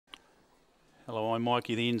Hello, I'm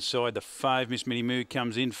Mikey, the inside. The 5, Miss Minnie Moo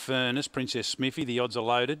comes in. Furnace, Princess Smithy, the odds are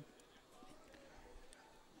loaded.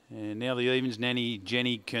 And now the evens, Nanny,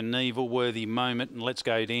 Jenny, Knievel, Worthy Moment, and Let's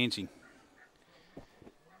Go Dancing.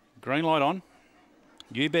 Green light on.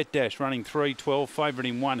 You Bet Dash running 3-12, favourite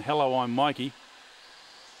in 1. Hello, I'm Mikey.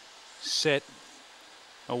 Set.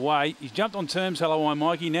 Away. He's jumped on terms. Hello, I'm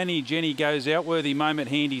Mikey. Nanny Jenny goes out. Worthy Moment,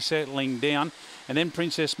 Handy settling down. And then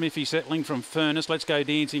Princess Smithy settling from Furnace. Let's Go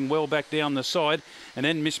Dancing well back down the side. And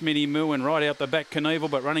then Miss Minnie Moo and right out the back Knievel,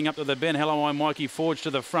 but running up to the bend. Hello, I'm Mikey forged to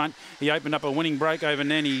the front. He opened up a winning break over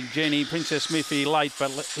Nanny Jenny. Princess Smithy late,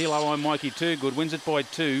 but Hello, I'm Mikey too good. Wins it by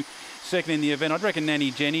 2. Second in the event. I'd reckon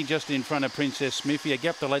Nanny Jenny just in front of Princess Smithy. A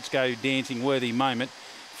gap to Let's Go Dancing. Worthy Moment.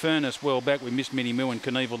 Furnace well back with Miss Minnie Moo and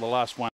Knievel the last one.